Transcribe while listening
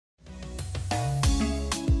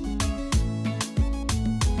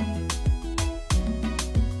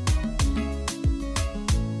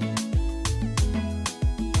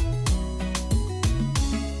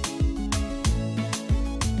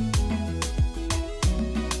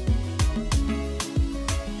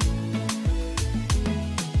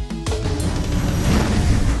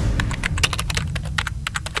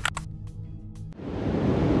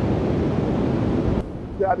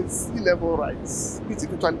there is sea level rise, which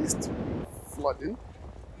eventually leads to flooding.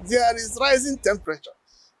 There is rising temperatures.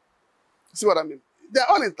 See what I mean? They're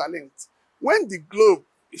all interlinked. When the globe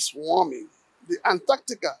is warming, the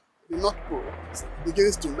Antarctica, the North Pole,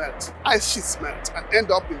 begins to melt. Ice sheets melt and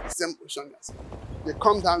end up in the same ocean as they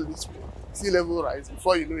come down this way. Sea level rise,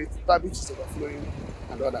 before you know it, the beach is overflowing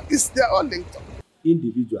and all that. They're all linked up.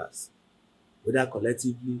 Individuals, whether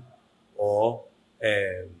collectively or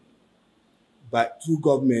but through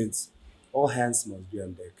governments, all hands must be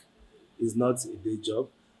on deck. It's not a day job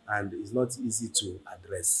and it's not easy to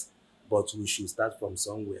address, but we should start from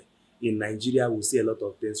somewhere. In Nigeria, we see a lot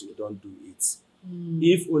of things, we don't do it.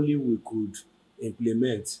 If only we could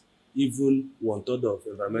implement even 1/3 of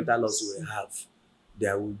environmental laws we have,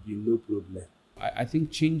 there would be no problem. I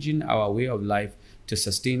think changing our way of life to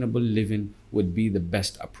sustainable living would be the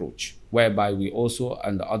best approach, whereby we also,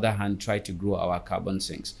 on the other hand, try to grow our carbon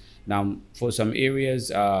sinks. Now, for some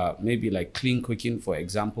areas, maybe like clean cooking, for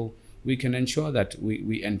example, we can ensure that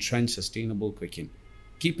we entrench sustainable cooking.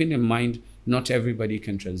 Keeping in mind, not everybody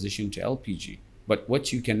can transition to LPG. But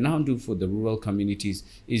what you can now do for the rural communities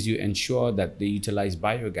is you ensure that they utilize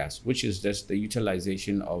biogas, which is just the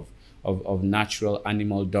utilization of natural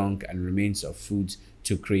animal dung and remains of foods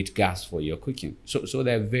to create gas for your cooking. So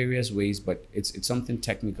there are various ways, but it's something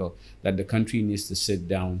technical that the country needs to sit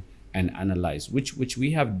down and analyze, which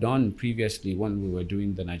we have done previously when we were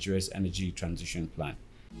doing the Nigeria's energy transition plan.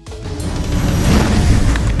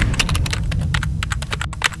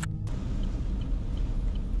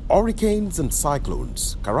 Hurricanes and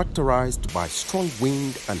cyclones characterized by strong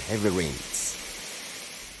wind and heavy rains.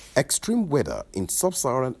 Extreme weather in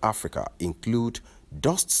sub-Saharan Africa include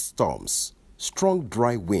dust storms, strong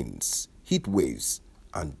dry winds, heat waves,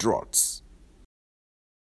 and droughts.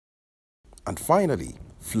 And finally,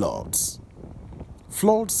 floods.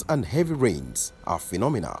 Floods and heavy rains are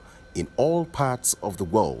phenomena in all parts of the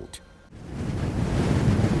world.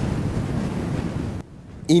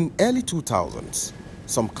 In early 2000s,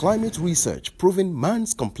 some climate research proving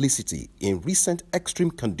man's complicity in recent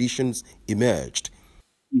extreme conditions emerged.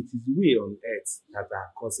 It is we on Earth that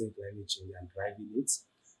are causing climate change and driving it.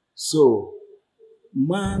 So,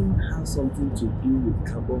 man has something to do with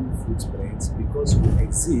carbon footprints because we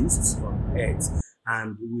exist on Earth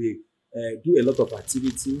and we do a lot of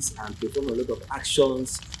activities and perform a lot of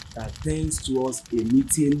actions that tends towards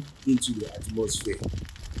emitting into the atmosphere.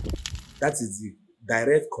 That is the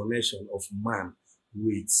direct connection of man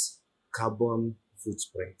with carbon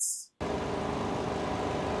footprints.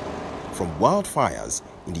 From wildfires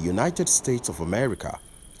in the United States of America,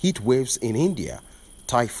 heat waves in India,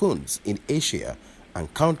 typhoons in Asia,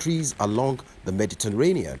 and countries along the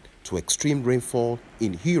Mediterranean to extreme rainfall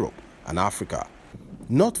in Europe and Africa.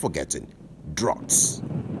 Not forgetting droughts.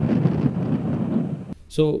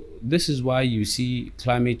 So this is why you see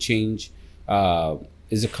climate change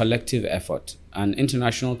is a collective effort, and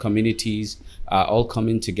international communities are all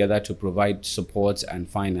coming together to provide support and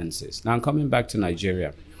finances. Now, coming back to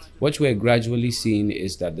Nigeria, what we're gradually seeing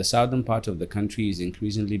is that the southern part of the country is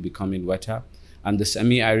increasingly becoming wetter, and the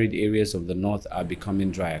semi-arid areas of the north are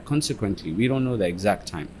becoming drier. Consequently, we don't know the exact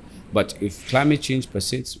time, but if climate change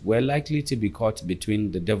persists, we're likely to be caught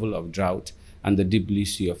between the devil of drought and the deep blue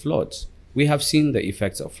sea of floods. We have seen the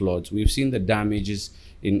effects of floods. We've seen the damages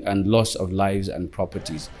and loss of lives and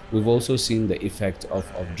properties. We've also seen the effect of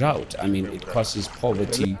drought. I mean, it causes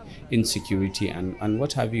poverty, insecurity, and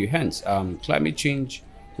what have you. Hence, climate change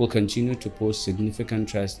will continue to pose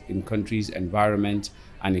significant threats in countries' environment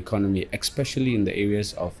and economy, especially in the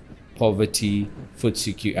areas of poverty, food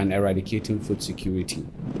security, and eradicating food security.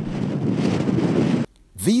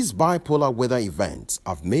 These bipolar weather events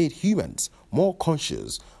have made humans more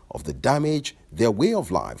conscious of the damage their way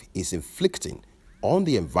of life is inflicting on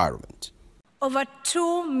the environment. Over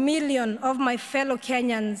 2 million of my fellow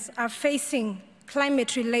Kenyans are facing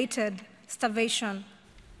climate-related starvation.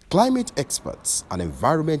 Climate experts and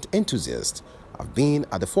environment enthusiasts have been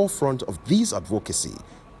at the forefront of this advocacy,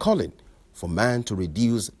 calling for man to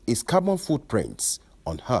reduce his carbon footprints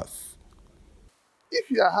on Earth.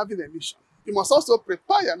 If you are having a mission, you must also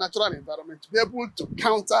prepare your natural environment to be able to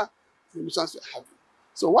counter the emissions you're having.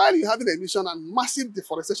 So while you're having a mission and massive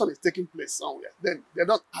deforestation is taking place somewhere, then they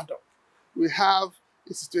don't add up. We have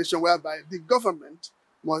a situation whereby the government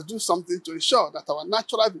must do something to ensure that our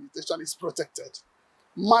natural vegetation is protected,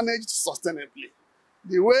 managed sustainably.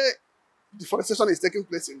 The way deforestation is taking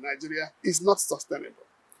place in Nigeria is not sustainable.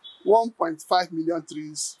 1.5 million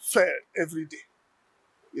trees fell every day.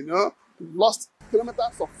 You know, we've lost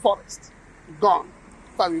kilometers of forest, gone.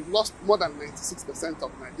 In fact, we've lost more than 96%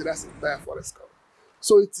 of Nigeria's entire forest cover.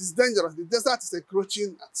 So it is dangerous. The desert is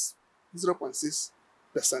encroaching at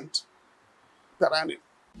 0.6% per annum.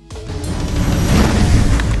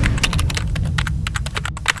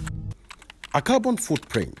 A carbon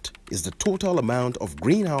footprint is the total amount of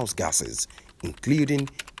greenhouse gases, including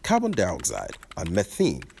carbon dioxide and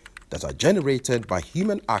methane, that are generated by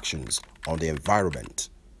human actions on the environment.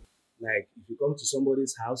 Like if you come to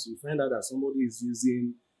somebody's house, you find out that somebody is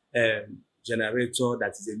using generator that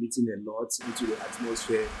is emitting a lot into the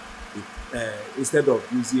atmosphere instead of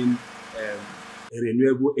using a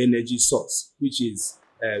renewable energy source, which is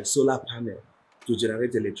solar panel to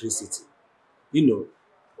generate electricity. You know,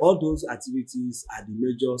 all those activities are the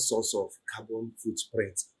major source of carbon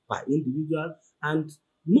footprint per individual. And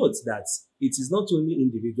note that it is not only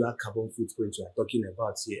individual carbon footprint we are talking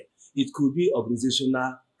about here. It could be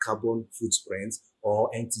organizational carbon footprint or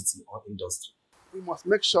entity or industry. We must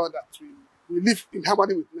make sure that we live in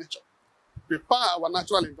harmony with nature, prepare our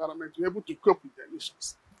natural environment to be able to cope with the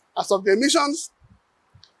emissions. As of the emissions,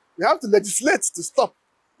 we have to legislate to stop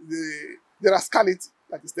the rascality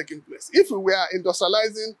that is taking place. If we were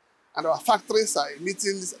industrializing and our factories are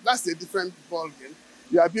emitting, that's a different ballgame.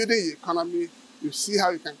 You are building the economy, you see how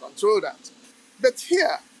you can control that. But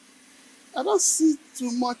here, I don't see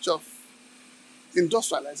too much of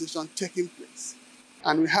industrialization taking place.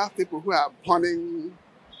 And we have people who are burning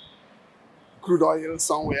crude oil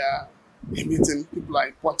somewhere, emitting, people are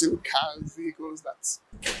importing cars, vehicles that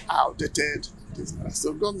are outdated.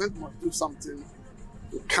 So government must do something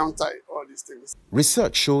to counter all these things.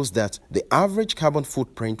 Research shows that the average carbon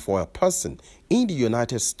footprint for a person in the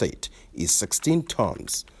United States is 16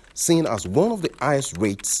 tons, seen as one of the highest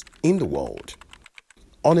rates in the world.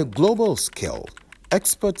 On a global scale,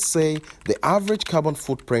 experts say the average carbon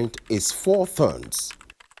footprint is 4 tons.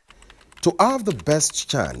 To have the best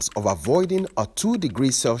chance of avoiding a 2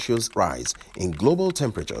 degrees Celsius rise in global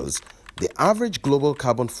temperatures, the average global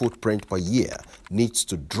carbon footprint per year needs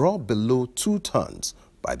to drop below 2 tons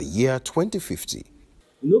by the year 2050.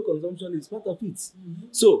 Consumption is part of it.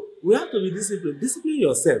 So we have to be disciplined. Discipline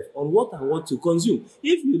yourself on what and what to consume.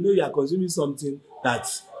 If you know you are consuming something that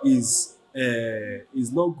is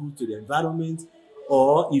not good to the environment,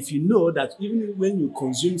 or if you know that even when you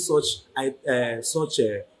consume such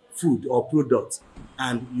food or product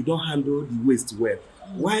and you don't handle the waste well,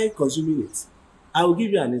 why consuming it? I will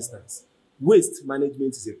give you an instance. Waste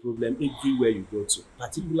management is a problem everywhere you go to,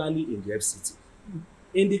 particularly in the FCT.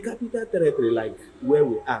 In the capital territory, like where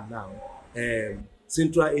we are now,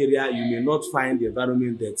 central area, you may not find the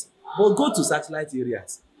environment dirty. But go to satellite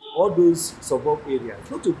areas, all those suburb areas,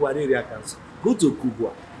 go to Buhari area council, go to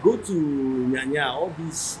Kubwa, go to Nyanya, all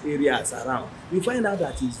these areas around, you find out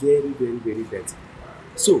that it's very, very, very dirty.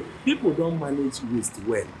 So people don't manage waste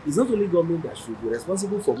well. It's not only government that should be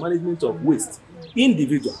responsible for management of waste.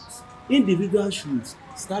 Individuals should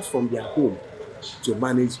start from their home to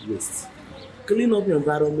manage waste. Clean up your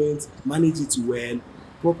environment, manage it well,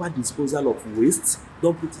 proper disposal of waste,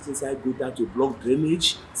 don't put it inside gutter to block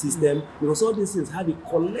drainage system, because all these things have a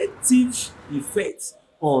collective effect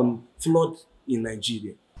on flood in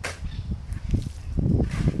Nigeria.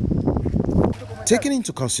 Taking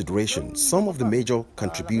into consideration some of the major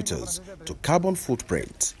contributors to carbon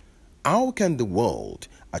footprint, how can the world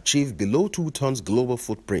achieve below 2 tons global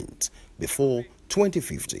footprint before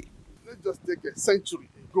 2050? Let's just take a century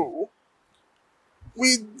ago.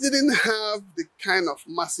 We didn't have the kind of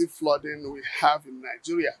massive flooding we have in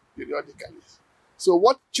Nigeria periodically. So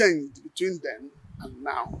what changed between then and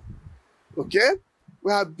now? Okay,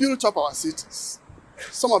 we have built up our cities.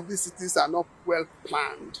 Some of these cities are not well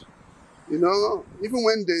planned. Even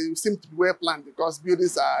when they seem to be well planned because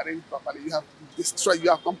buildings are arranged properly, you have destroyed, you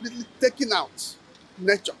have completely taken out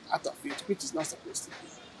nature out of it, which is not supposed to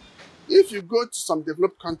be. If you go to some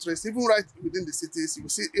developed countries, even right within the cities, you will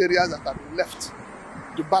see areas that have been left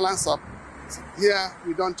to balance up. Here,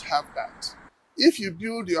 we don't have that. If you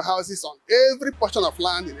build your houses on every portion of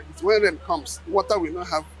land, when rain comes, water will not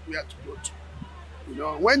have where to go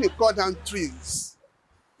to. When you cut down trees,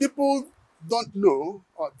 people don't know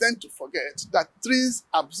or tend to forget that trees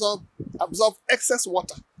absorb excess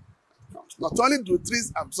water. Not only do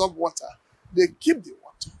trees absorb water, they keep the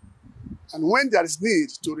water. And when there is need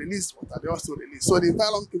to release water, they also release. So the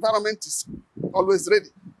environment is always ready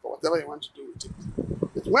for whatever you want to do with it.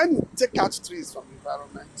 But when you take out trees from the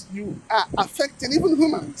environment, you are affecting even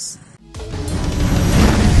humans.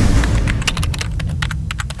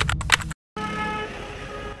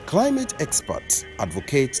 Climate experts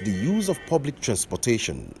advocate the use of public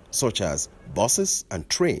transportation such as buses and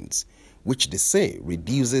trains, which they say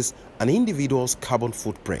reduces an individual's carbon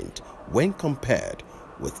footprint when compared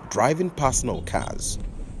with driving personal cars.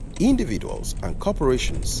 Individuals and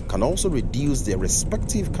corporations can also reduce their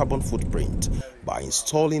respective carbon footprint by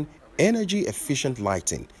installing energy-efficient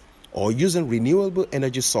lighting or using renewable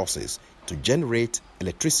energy sources to generate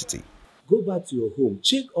electricity. Go back to your home,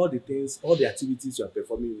 check all the things, all the activities you are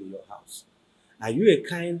performing in your house. Are you a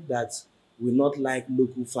kind that will not like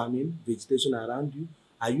local farming, vegetation around you?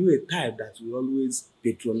 Are you a type that will always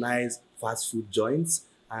patronize fast food joints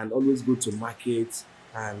and always go to markets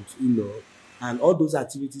and, and all those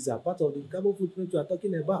activities are part of the carbon footprint we are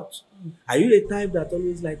talking about? Are you a type that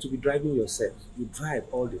always like to be driving yourself? You drive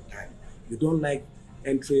all the time. You don't like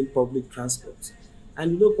entering public transport.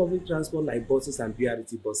 And public transport like buses and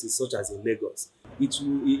BRT buses, such as in Lagos, it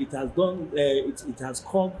has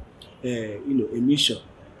caused emission,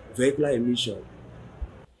 vehicular emission,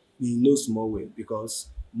 in no small way, because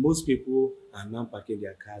most people are now parking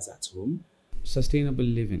their cars at home. Sustainable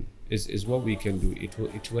living is what we can do.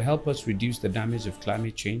 It will help us reduce the damage of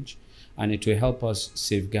climate change, and it will help us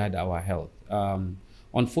safeguard our health.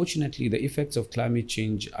 Unfortunately, the effects of climate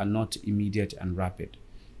change are not immediate and rapid.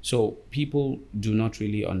 So people do not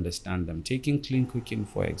really understand them. Taking clean cooking,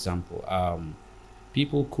 for example,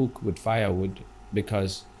 people cook with firewood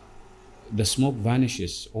because the smoke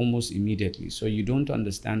vanishes almost immediately. So you don't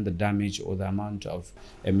understand the damage or the amount of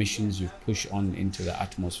emissions you've pushed on into the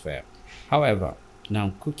atmosphere. However,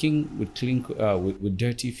 now cooking with with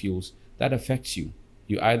dirty fuels, that affects you.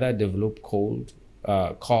 You either develop cold,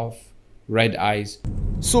 cough, red eyes.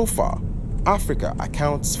 So far, Africa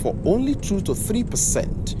accounts for only 2 to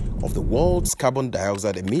 3% of the world's carbon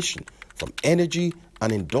dioxide emission from energy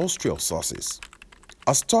and industrial sources.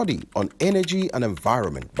 A study on energy and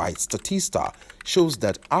environment by Statista shows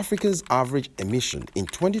that Africa's average emission in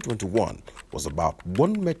 2021 was about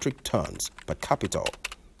 1 metric tons per capita,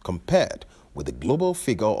 compared with the global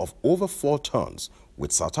figure of over 4 tons,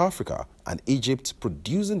 with South Africa and Egypt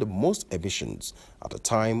producing the most emissions at the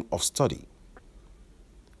time of study.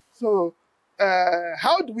 So,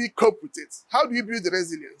 how do we cope with it? How do we build the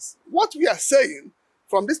resilience? What we are saying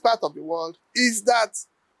from this part of the world is that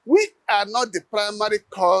we are not the primary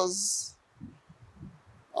causes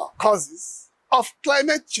of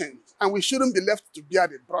climate change, and we shouldn't be left to bear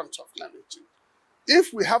the brunt of climate change.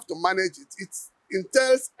 If we have to manage it, it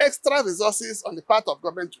entails extra resources on the part of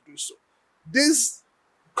government to do so. These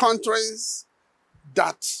countries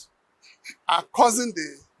that are causing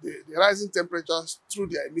the rising temperatures through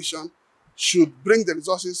their emission should bring the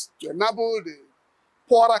resources to enable the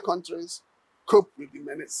poorer countries cope with the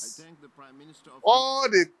menace. I thank the Prime Minister of all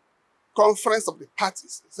the conference of the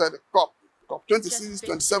parties, so the COP 26,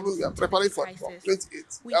 27, we are preparing for COP 28.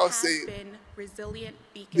 I was saying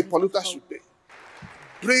the polluter should pay.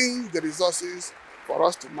 Bring the resources for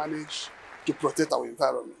us to manage to protect our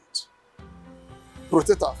environment,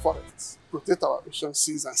 protect our forests, protect our ocean,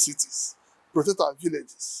 seas and cities, protect our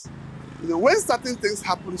villages. When certain things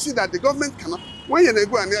happen, you see that the government cannot. When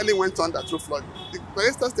Yenego nearly went on that through flood, the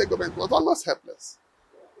Bayelsa state government was almost helpless.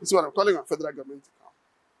 This is what I'm calling on federal government to come.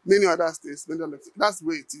 Many other states, that's the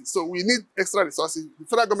way it is. So we need extra resources. The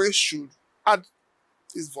federal government should add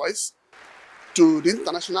its voice to the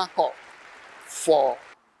international call for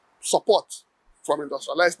support from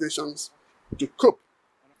industrialized nations to cope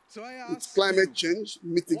with climate change,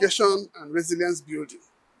 mitigation and resilience building,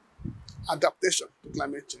 adaptation to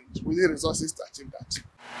climate change. We need resources to achieve that.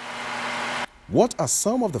 What are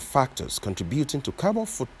some of the factors contributing to carbon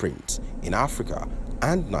footprint in Africa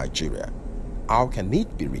and Nigeria? How can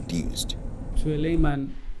it be reduced? To a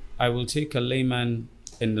layman, I will take a layman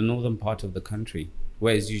in the northern part of the country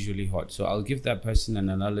where it's usually hot. So I'll give that person an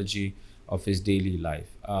analogy of his daily life.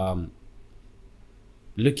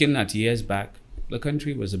 Looking at years back, the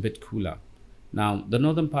country was a bit cooler. Now, the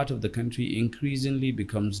northern part of the country increasingly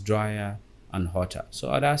becomes drier and hotter.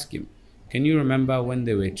 So I'd ask him, can you remember when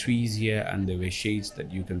there were trees here and there were shades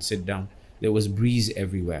that you can sit down? There was breeze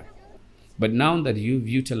everywhere. But now that you've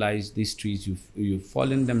utilized these trees, you've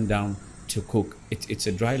fallen them down to cook, it's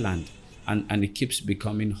a dry land and it keeps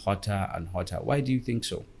becoming hotter and hotter. Why do you think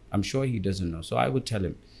so? I'm sure he doesn't know. So I would tell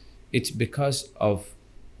him, it's because of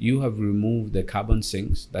you have removed the carbon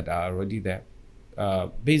sinks that are already there.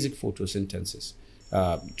 Basic photosynthesis.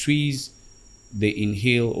 Trees, they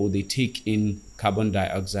inhale or they take in carbon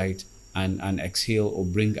dioxide and exhale or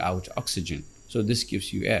bring out oxygen. So this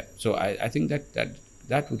gives you air. So I think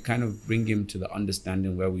that would kind of bring him to the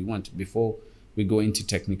understanding where we want before we go into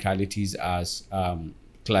technicalities as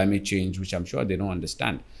climate change, which I'm sure they don't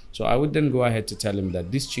understand. So I would then go ahead to tell him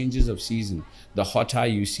that these changes of season, the hotter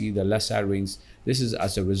you see, the lesser rains, this is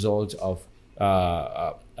as a result of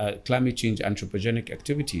climate change anthropogenic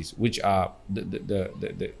activities, which are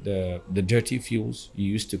the dirty fuels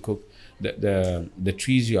you use to cook, the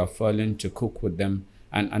trees you are felling to cook with them,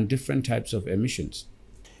 and different types of emissions.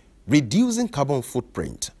 Reducing carbon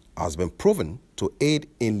footprint has been proven to aid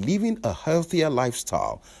in living a healthier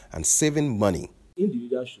lifestyle and saving money.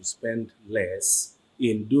 Individuals should spend less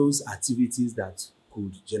in those activities that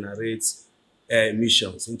could generate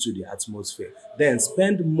emissions into the atmosphere, then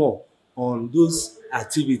spend more on those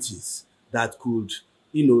activities that could,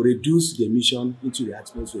 reduce the emission into the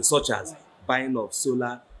atmosphere, such as buying of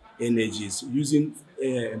solar energies, using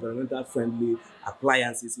environmental friendly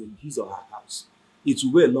appliances in his or her house. It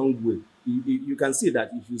will go a long way. You can see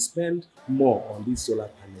that if you spend more on these solar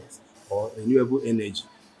panels or renewable energy,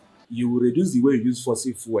 you will reduce the way you use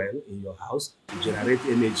fossil fuel in your house to generate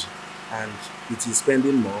energy, and it is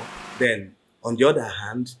spending more. Then, on the other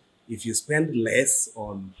hand, if you spend less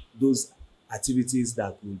on those activities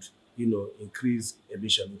that would, increase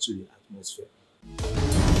emission into the atmosphere.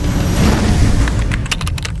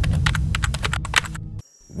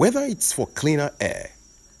 Whether it's for cleaner air,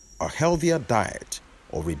 a healthier diet,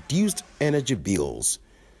 or reduced energy bills,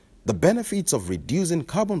 the benefits of reducing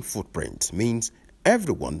carbon footprint means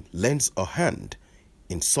everyone lends a hand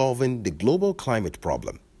in solving the global climate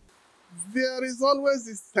problem. There is always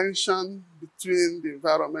this tension between the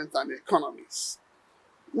environment and the economies.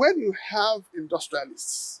 When you have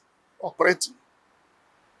industrialists operating,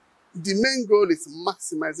 the main goal is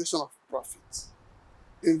maximization of profit.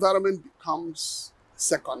 Environment becomes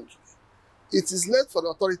secondary. It is left for the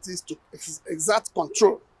authorities to exert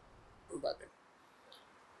control over them.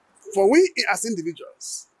 For we as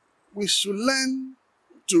individuals, we should learn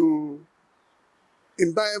to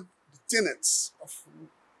imbibe the tenets of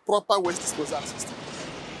proper waste disposal system,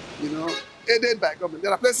 aided by government.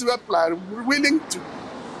 There are places where people are willing to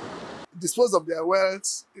dispose of their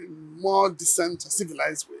wealth in more decent,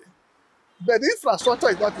 civilized way. But the infrastructure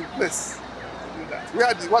is not in place to do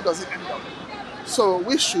that. What does it end up? So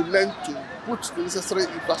we should learn to put the necessary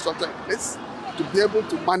infrastructure in place to be able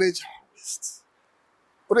to manage our waste.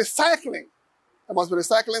 Recycling. There must be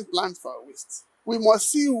recycling plants for our waste. We must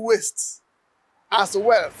see waste as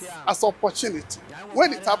wealth, as opportunity.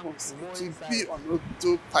 When it happens, it will be on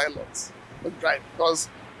autopilot, not drive, because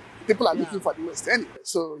people are looking for the waste anyway,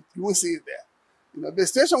 so you won't see it there. The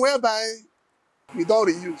situation whereby we don't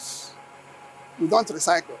reuse, we don't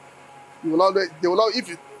recycle, if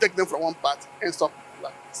you take them from one part and stop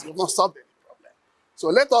like this, you will not solve any problem. So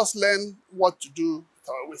let us learn what to do with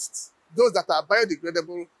our waste. Those that are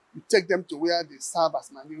biodegradable, we take them to where they serve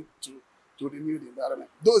as manure to renew the environment.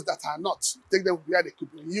 Those that are not, take them where they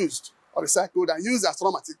could be reused or recycled and used as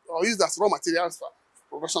raw materials for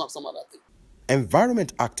production of some other thing.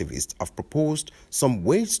 Environment activists have proposed some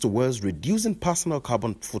ways towards reducing personal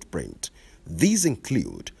carbon footprint. These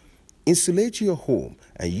include: insulate your home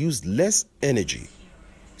and use less energy,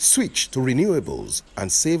 switch to renewables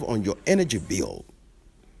and save on your energy bill,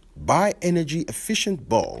 buy energy efficient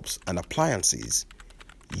bulbs and appliances,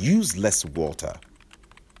 use less water,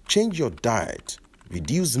 change your diet,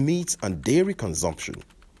 reduce meat and dairy consumption,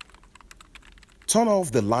 turn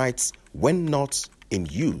off the lights when not in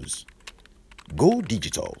use, go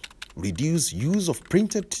digital, reduce use of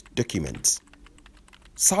printed documents,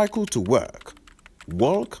 cycle to work,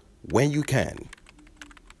 walk when you can,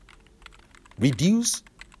 reduce,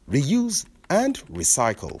 reuse and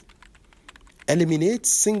recycle, eliminate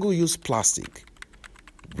single-use plastic,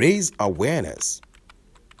 raise awareness,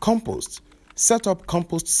 compost, set up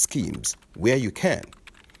compost schemes where you can,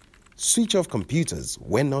 switch off computers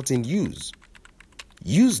when not in use,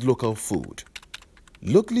 use local food.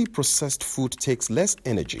 Locally processed food takes less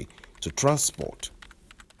energy to transport.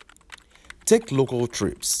 Take local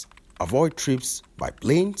trips. Avoid trips by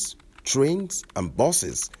planes, trains, and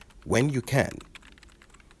buses when you can.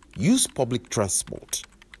 Use public transport.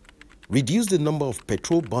 Reduce the number of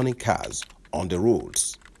petrol-burning cars on the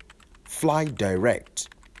roads. Fly direct.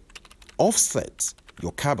 Offset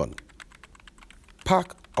your carbon.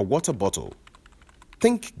 Pack a water bottle.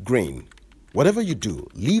 Think green. Whatever you do,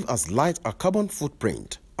 leave as light a carbon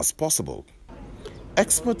footprint as possible.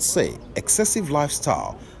 Experts say excessive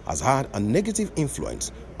lifestyle has had a negative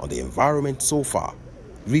influence on the environment so far,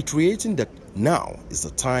 reiterating that now is the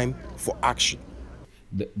time for action.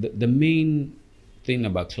 The main thing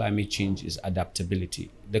about climate change is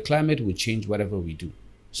adaptability. The climate will change whatever we do.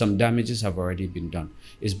 Some damages have already been done.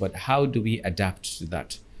 But how do we adapt to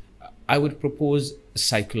that? I would propose a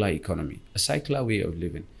circular economy, a circular way of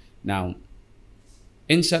living. Now,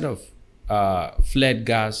 instead of flared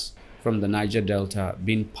gas from the Niger Delta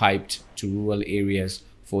being piped to rural areas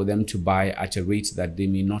for them to buy at a rate that they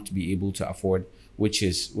may not be able to afford, which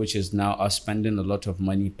is now us spending a lot of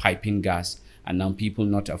money piping gas and now people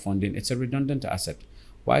not affording. It's a redundant asset.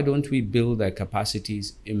 Why don't we build the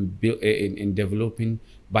capacities in developing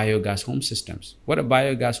biogas home systems? What a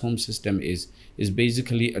biogas home system is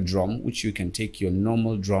basically a drum which you can take your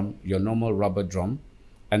normal drum, your normal rubber drum,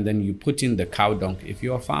 and then you put in the cow dung. If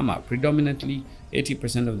you're a farmer, predominantly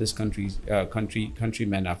 80% of this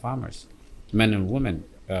countrymen are farmers, men and women,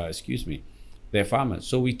 they're farmers.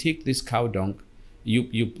 So we take this cow dung,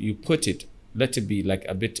 you put it, let it be like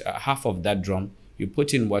a bit, half of that drum, you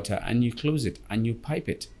put in water and you close it and you pipe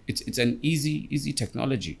it. It's an easy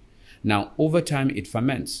technology. Now, over time, it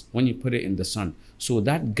ferments when you put it in the sun. So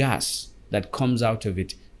that gas that comes out of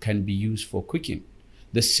it can be used for cooking.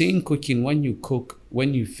 The same cooking, when you cook,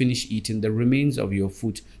 when you finish eating, the remains of your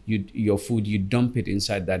food, you dump it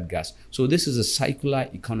inside that gas. So this is a circular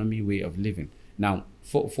economy way of living. Now,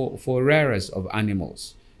 for rearers of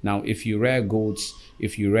animals, now if you rear goats,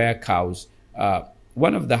 if you rear cows,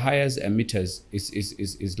 one of the highest emitters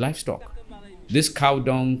is livestock. This cow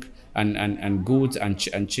dung and goats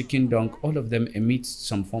and chicken dung, all of them emit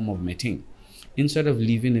some form of methane. Instead of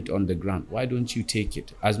leaving it on the ground, why don't you take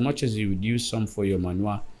it? As much as you would use some for your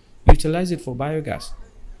manure, utilize it for biogas.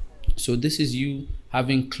 So this is you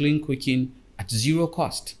having clean cooking at zero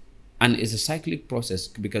cost. And it's a cyclic process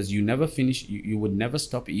because you never finish, you would never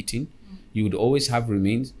stop eating. You would always have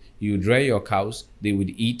remains. You would rear your cows, they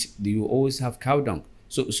would eat, you always have cow dung.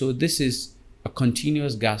 So this is a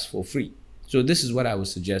continuous gas for free. So this is what I would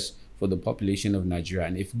suggest for the population of Nigeria.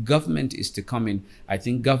 And if government is to come in, I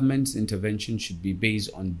think government's intervention should be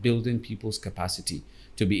based on building people's capacity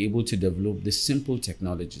to be able to develop the simple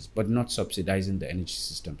technologies, but not subsidizing the energy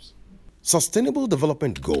systems. Sustainable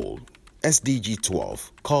Development Goal, SDG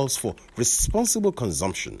 12, calls for responsible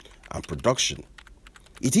consumption and production.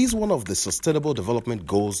 It is one of the Sustainable Development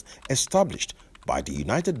Goals established by the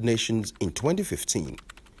United Nations in 2015.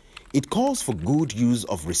 It calls for good use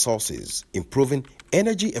of resources, improving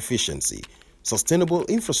energy efficiency, sustainable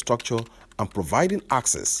infrastructure, and providing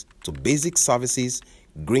access to basic services,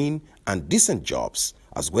 green and decent jobs,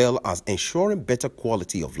 as well as ensuring better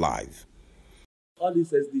quality of life. All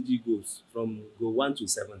these SDG goals from Goal 1 to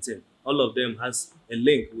 17, all of them has a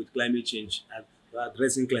link with climate change and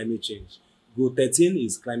addressing climate change. Goal 13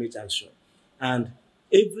 is climate action. And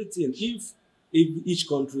everything, if each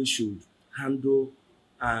country should handle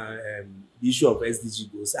the issue of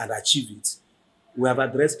SDG goals and achieve it, we have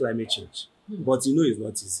addressed climate change. But you know it's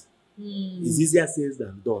not easy. It's easier said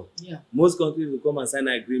than done. Yeah. Most countries will come and sign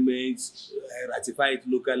agreements, ratify it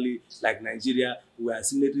locally, like Nigeria. We are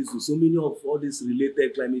signatories to so many of all these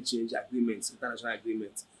related climate change agreements, international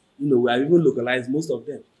agreements. You know, we have even localized most of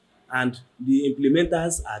them. And the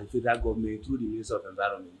implementers are the federal government through the Ministry of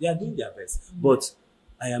Environment. They are doing their best. But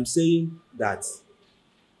I am saying that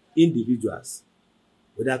individuals,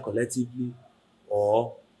 whether collectively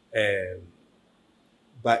or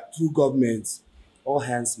but through governments, all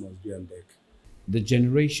hands must be on deck. The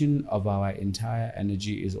generation of our entire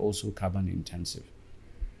energy is also carbon intensive.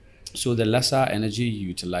 So the lesser energy you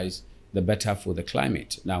utilize, the better for the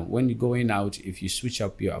climate. Now, when you're going out, if you switch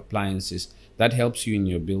up your appliances, that helps you in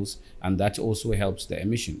your bills, and that also helps the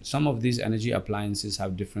emission. Some of these energy appliances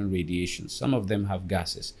have different radiations. Some of them have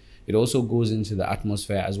gases. It also goes into the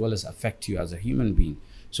atmosphere as well as affect you as a human being.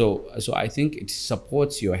 So I think it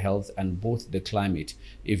supports your health and both the climate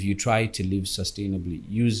if you try to live sustainably,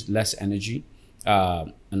 use less energy,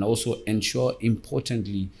 and also ensure,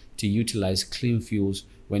 importantly, to utilize clean fuels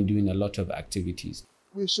when doing a lot of activities.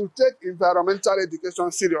 We should take environmental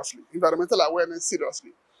education seriously, environmental awareness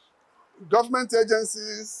seriously. Government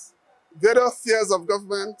agencies, various spheres of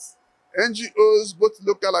government, NGOs, both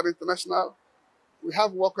local and international, we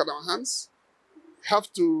have work on our hands. We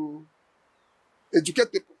have to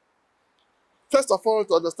educate people. First of all,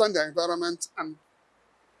 to understand their environment and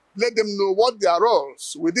let them know what their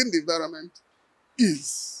roles within the environment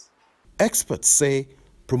is. Experts say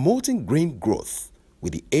promoting green growth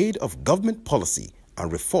with the aid of government policy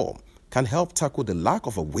and reform can help tackle the lack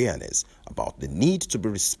of awareness about the need to be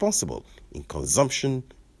responsible in consumption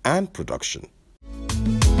and production.